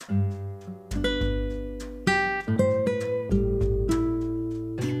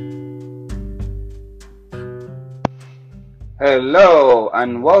Hello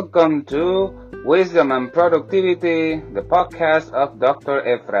and welcome to Wisdom and Productivity, the podcast of Dr.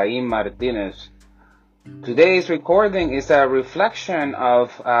 Efraín Martinez. Today's recording is a reflection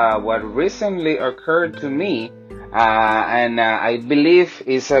of what recently occurred to me, and I believe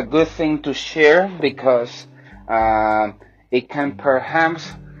it's a good thing to share because it can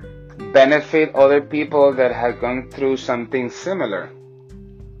perhaps benefit other people that have gone through something similar.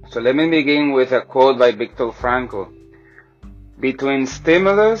 So let me begin with a quote by Viktor Frankl. Between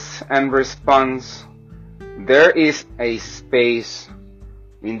stimulus and response, there is a space.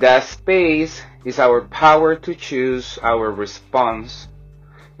 In that space is our power to choose our response.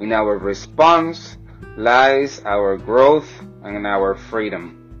 In our response lies our growth and our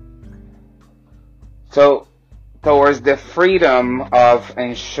freedom. So, towards the freedom of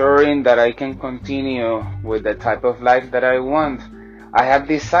ensuring that I can continue with the type of life that I want, I have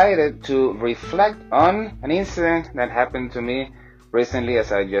decided to reflect on an incident that happened to me recently,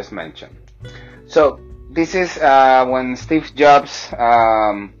 as I just mentioned. So this is when Steve Jobs,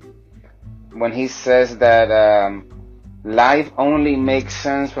 when he says that life only makes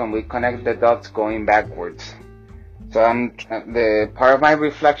sense when we connect the dots going backwards. So the part of my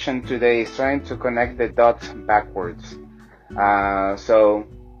reflection today is trying to connect the dots backwards. So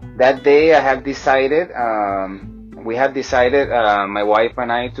that day I have decided, we have decided, my wife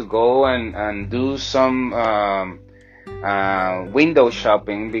and I, to go and do some window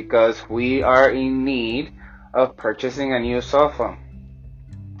shopping because we are in need of purchasing a new sofa.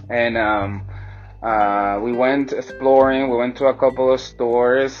 And we went exploring, we went to a couple of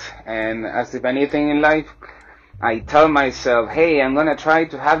stores, and as if anything in life, I tell myself, hey, I'm gonna try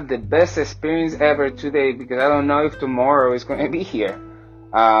to have the best experience ever today because I don't know if tomorrow is gonna be here.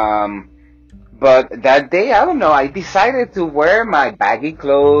 But that day, I don't know, I decided to wear my baggy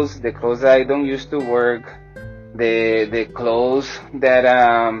clothes, the clothes that I don't use to work, the clothes that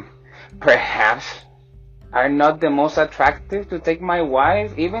perhaps are not the most attractive to take my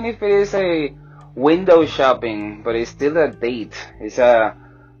wife, even if it is a window shopping, but it's still a date. It's a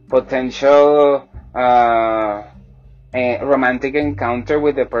potential romantic encounter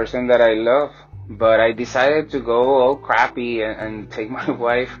with the person that I love. But I decided to go all crappy and take my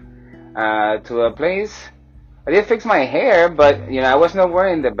wife to a place. I did fix my hair, but I was not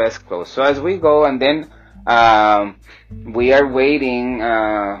wearing the best clothes. So as we go, and then we are waiting,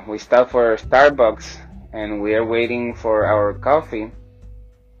 we stop for Starbucks and we are waiting for our coffee,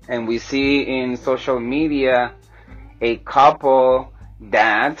 and we see in social media a couple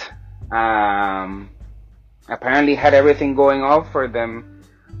that apparently had everything going off for them,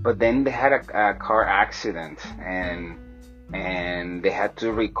 but then they had a car accident and they had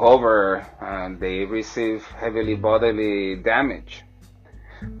to recover. They received heavily bodily damage.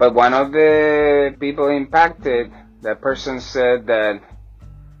 But one of the people impacted, that person said that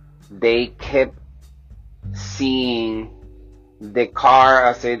they kept seeing the car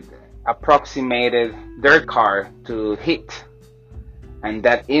as it approximated their car to hit. And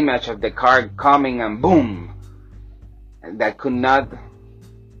that image of the car coming and boom, they could not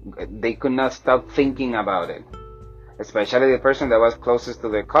stop thinking about it. Especially the person that was closest to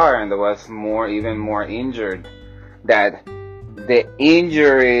the car and that was even more injured, that the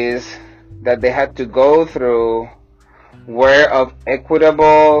injuries that they had to go through were of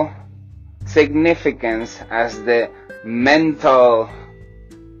equitable significance as the mental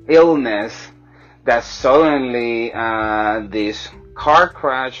illness that suddenly this car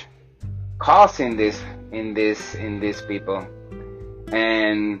crash caused in these people.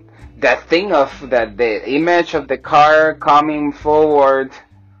 And that thing of that, the image of the car coming forward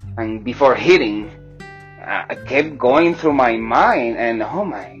and before hitting, kept going through my mind, and oh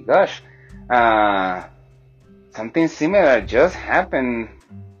my gosh, something similar just happened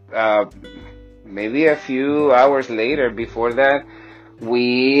maybe a few hours later. Before that,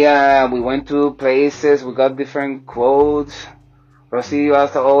 we went to places, we got different quotes. Rosie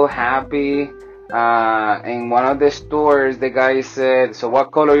was all happy. In one of the stores, the guy said, so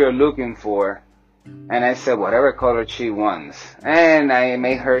what color you're looking for? And I said, whatever color she wants. And I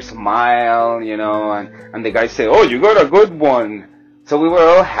made her smile, and the guy said, oh, you got a good one. So we were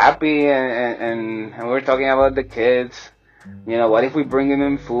all happy, and we were talking about the kids. What if we bring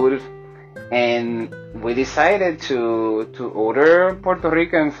them food? And we decided to order Puerto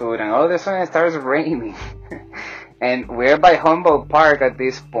Rican food, and all of a sudden it starts raining. And we're by Humboldt Park at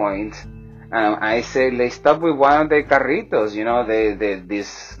this point. I said, let's stop with one of the carritos,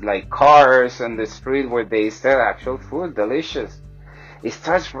 these like cars on the street where they sell actual food, delicious. It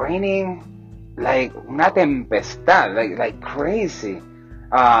starts raining like una tempestad, like crazy.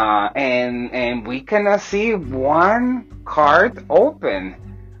 And we cannot see one cart open,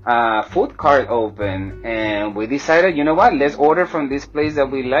 food cart open, and we decided, you know what, let's order from this place that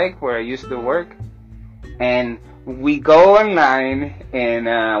we like where I used to work. And we go online in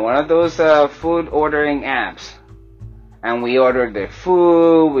one of those food ordering apps, and we order the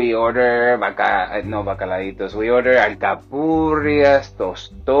food. We order bacaladitos. We order alcapurrias,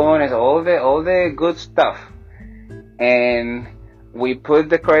 tostones, all the good stuff. And we put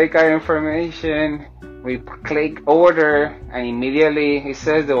the credit card information. We click order, and immediately it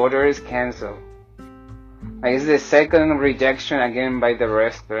says the order is canceled. Like, it's the second rejection again by the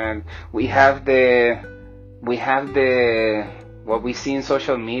restaurant. We have the what we see in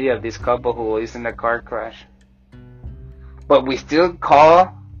social media, this couple who is in a car crash. But we still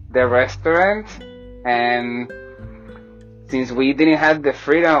call the restaurant, and since we didn't have the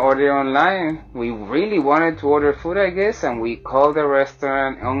freedom to order online, we really wanted to order food, I guess, and we called the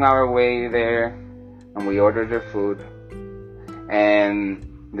restaurant on our way there, and we ordered the food. And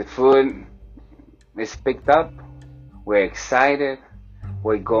the food is picked up. We're excited.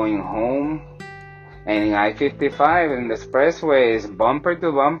 We're going home. And in I-55, in the expressway, is bumper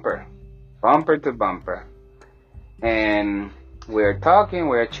to bumper. Bumper to bumper. And we're talking,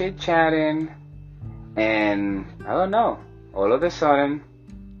 we're chit-chatting, and I don't know, all of a sudden,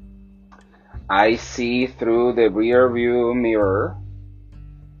 I see through the rear view mirror,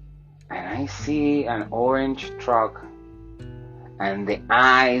 and I see an orange truck and the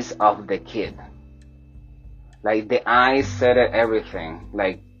eyes of the kid. Like, the eyes said everything.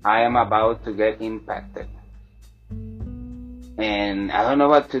 Like, I am about to get impacted. And I don't know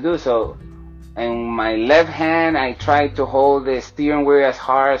what to do, so in my left hand, I try to hold the steering wheel as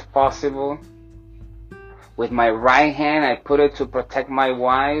hard as possible. With my right hand, I put it to protect my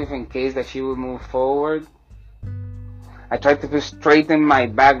wife in case that she would move forward. I tried to straighten my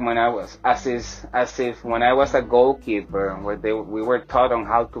back when I was, as if when I was a goalkeeper, where we were taught on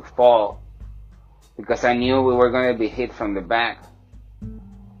how to fall, because I knew we were going to be hit from the back.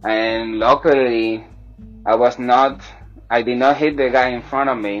 And luckily, I did not hit the guy in front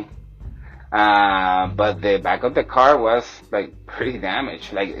of me, but the back of the car was like pretty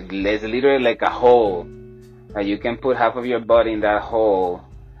damaged. Like, it's literally like a hole. You can put half of your body in that hole,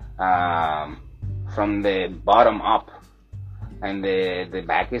 from the bottom up, and the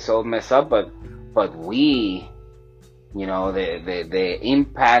back is all messed up. But we, you know, the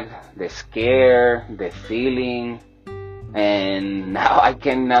impact, the scare, the feeling. And now I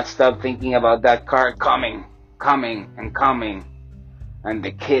cannot stop thinking about that car coming, and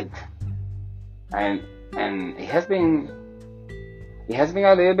the kid. And it has been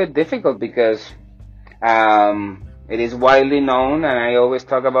a little bit difficult because it is widely known, and I always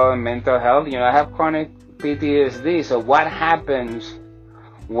talk about mental health. You know, I have chronic PTSD. So what happens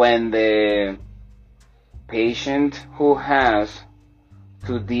when the patient who has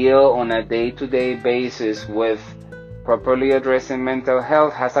to deal on a day-to-day basis with properly addressing mental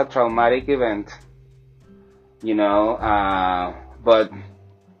health has a traumatic event? You know, but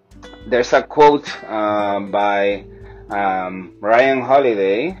there's a quote by Ryan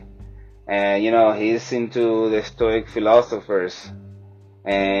Holiday, and you know, he's into the Stoic philosophers,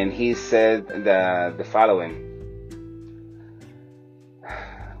 and he said the following.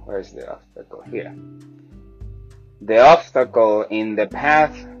 Where's the obstacle? Here. The obstacle in the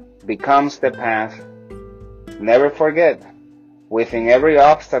path becomes the path. Never forget, within every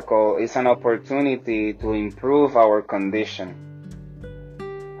obstacle is an opportunity to improve our condition.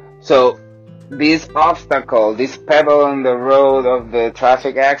 So, this obstacle, this pebble on the road of the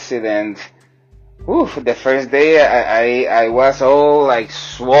traffic accident, the first day I was all like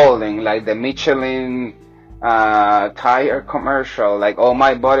swollen, like the Michelin tire commercial. Like, all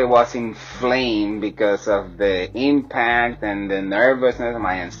my body was inflamed because of the impact and the nervousness,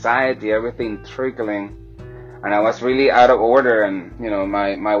 my anxiety, everything trickling. And I was really out of order, and you know,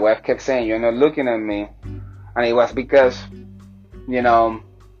 my wife kept saying, "You're not looking at me," and it was because, you know,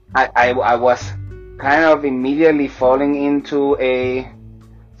 I was kind of immediately falling into a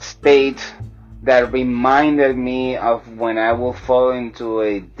state that reminded me of when I would fall into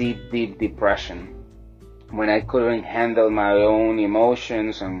a deep depression, when I couldn't handle my own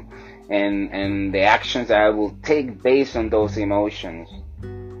emotions and the actions that I will take based on those emotions.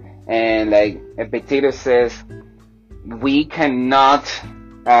 And like Epictetus says, we cannot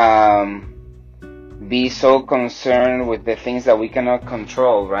be so concerned with the things that we cannot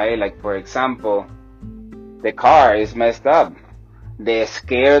control, right? Like, for example, the car is messed up. The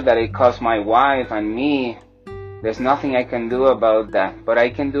scare that it caused my wife and me, there's nothing I can do about that. But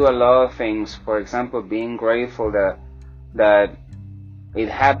I can do a lot of things. For example, being grateful that it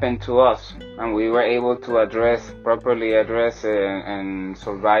happened to us, and we were able to properly address it, and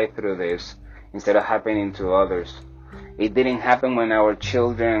survive through this instead of happening to others. It didn't happen when our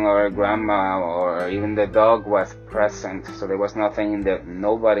children or grandma or even the dog was present, so there was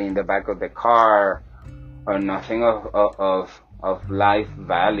nobody in the back of the car, or nothing of life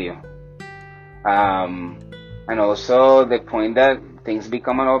value. And also the point that things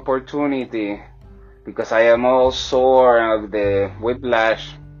become an opportunity, because I am all sore of the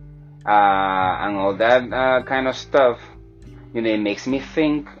whiplash and all that kind of stuff. It makes me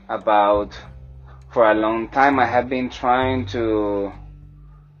think about, for a long time I have been trying to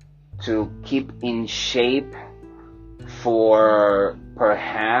keep in shape for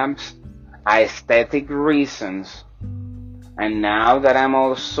perhaps aesthetic reasons. And now that I'm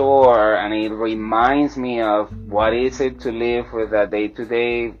all sore, and it reminds me of what is it to live with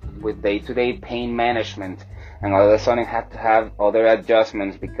day-to-day pain management, and all of a sudden have to have other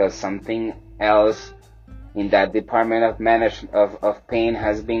adjustments because something else in that department of pain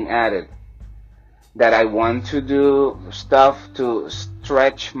has been added, that I want to do stuff to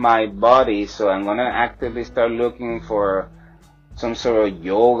stretch my body. So I'm gonna actively start looking for some sort of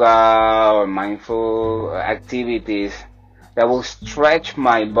yoga or mindful activities that will stretch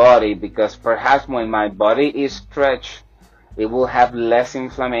my body, because perhaps when my body is stretched, it will have less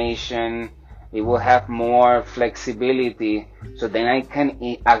inflammation, it will have more flexibility, so then I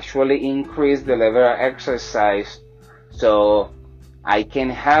can actually increase the level of exercise, so I can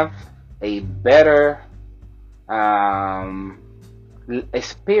have a better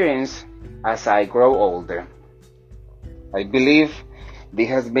experience as I grow older. I believe this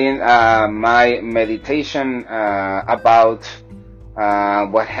has been my meditation about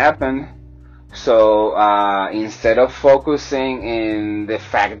what happened. So instead of focusing in the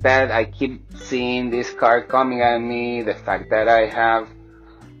fact that I keep seeing this car coming at me, the fact that I have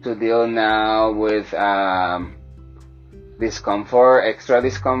to deal now with extra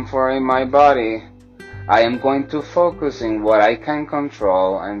discomfort in my body, I am going to focus in what I can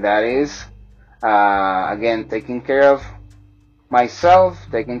control, and that is, again, taking care of myself,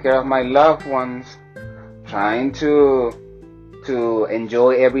 taking care of my loved ones, trying to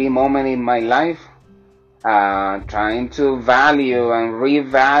enjoy every moment in my life, trying to value and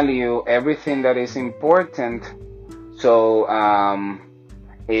revalue everything that is important. So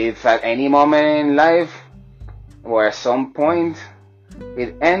if at any moment in life, or at some point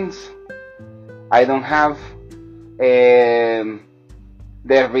it ends, I don't have the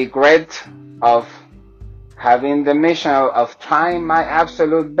regret of having the mission of trying my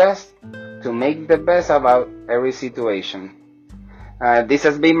absolute best to make the best about every situation. This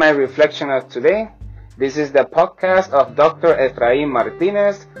has been my reflection of today. This is the podcast of Dr. Efraín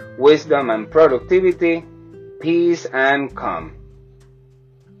Martinez, Wisdom and Productivity, Peace and Calm.